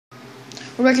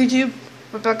We're back YouTube.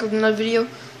 We're back with another video.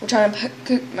 We're trying to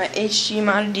hook my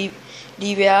HDMI to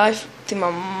DVI to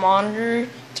my monitor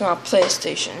to my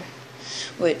PlayStation.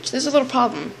 Which there's a little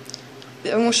problem.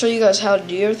 I'm gonna show you guys how to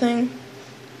do everything,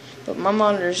 but my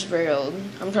monitor is very old.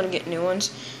 I'm trying to get new ones.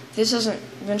 If this doesn't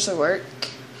eventually work,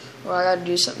 or I gotta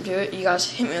do something to it, you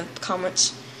guys hit me in the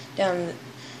comments down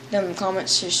in the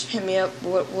comments. Just hit me up.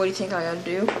 What do you think I gotta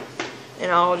do?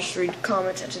 And I'll just read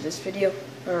comments after this video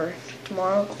or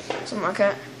tomorrow, something like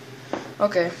that.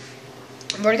 Okay,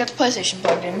 I've already got the PlayStation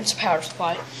plugged in. It's a power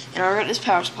supply, and I already got this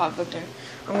power supply plugged in.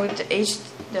 I'm going to get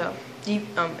the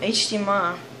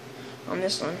HDMI on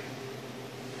this one.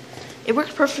 It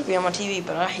works perfectly on my TV,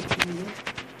 but I hate TV.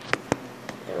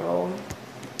 They're old.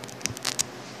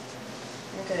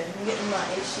 Okay, I'm getting my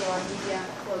HDMI DVI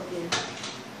plugged in.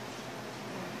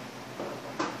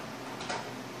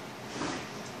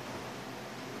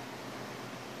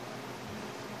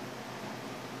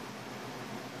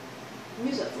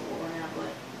 Use that for more now, but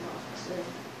not today.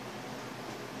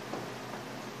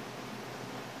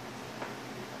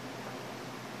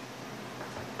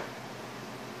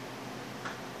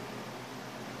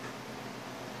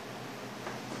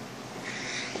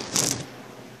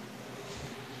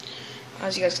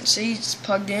 As you guys can see, it's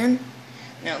plugged in.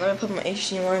 Now let me put my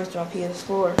HDMI into my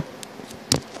PS4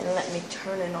 and let me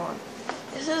turn it on.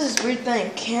 This is this weird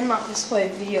thing, cannot display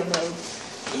video mode.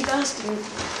 You guys can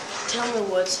tell me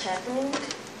what's happening,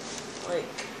 like,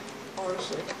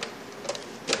 honestly.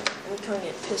 I'm trying to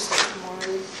get pissed off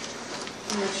tomorrow.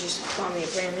 I'm gonna just buy me a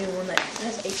brand new one that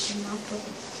has HDMI plug.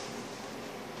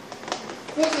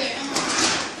 Okay.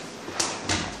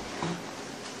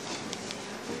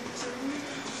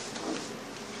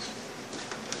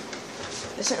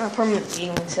 This ain't my permanent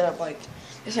gaming setup, like,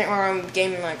 this ain't where I'm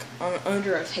gaming, like,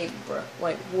 under a table, bro.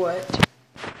 Like, what?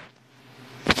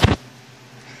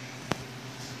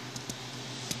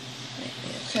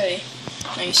 Okay,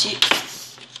 now you see.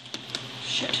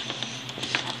 Shit.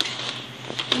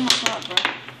 Oh my god, bro.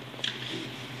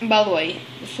 And by the way,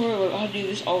 before I do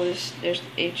this, there's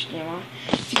HDMI.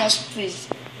 If you guys please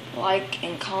like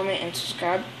and comment and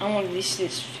subscribe, I want at least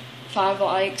this 5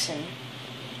 likes and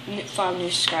 5 new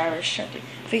subscribers.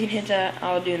 If we can hit that,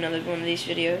 I'll do another one of these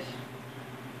videos.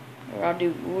 Or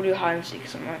we'll do hide and seek,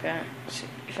 something like that. See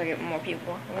if I get more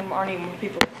people. I need more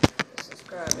people to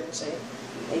subscribe and say,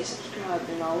 hey, subscribe,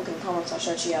 and I'll look in the comments. I'll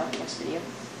shout you out next video.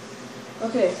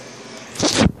 Okay.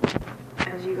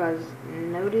 As you guys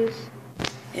notice,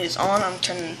 it is on. I'm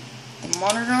turning the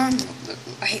monitor on. Look,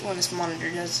 I hate when this monitor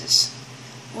does this.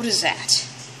 What is that?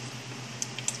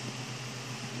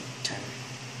 Turn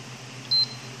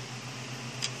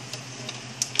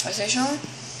PlayStation on?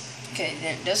 Okay,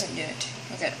 then it doesn't do it.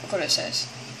 Okay, look what it says.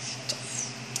 What the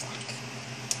fuck?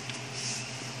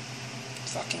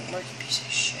 Fucking working piece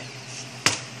of shit.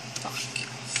 Fuck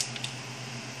off.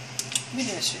 Let me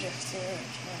do this video for 3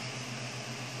 minutes.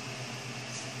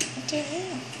 What the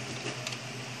hell?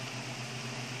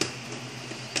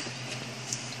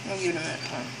 I'll give it a minute,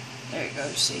 huh? There you go,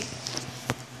 see?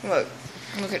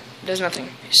 Look at, there's nothing.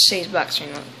 It says black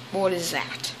screen. Look. What is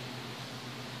that?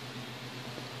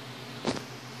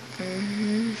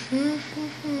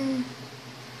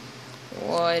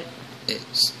 What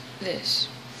is this?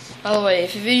 By the way,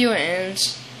 if the video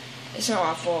ends, it's not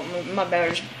my fault. My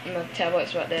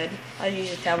tablet's about dead. I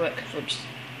use a tablet for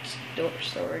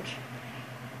storage.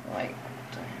 Like,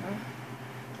 what the hell?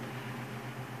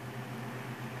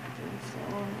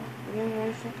 What do you want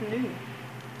to fucking do?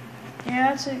 Yeah,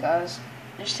 that's it, guys.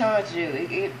 Just tell me what to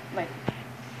do. Like,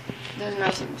 there's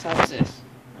nothing besides this.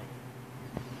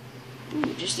 Ooh,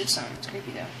 it just did something. It's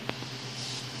creepy though.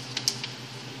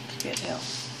 Creepy as hell.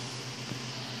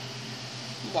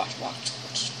 Watch.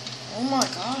 Oh my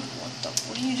god,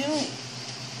 what are you doing?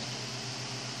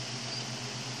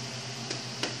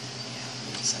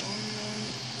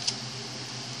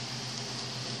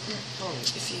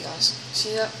 If you guys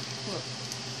see that, look.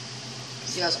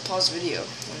 If you guys will pause the video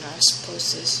when I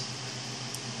post this.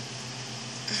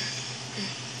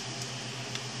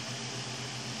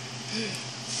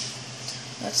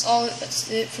 That's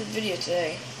it for the video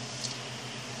today.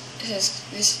 It says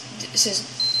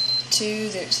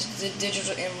the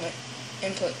digital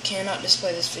input cannot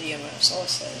display this video mode. That's all it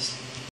says.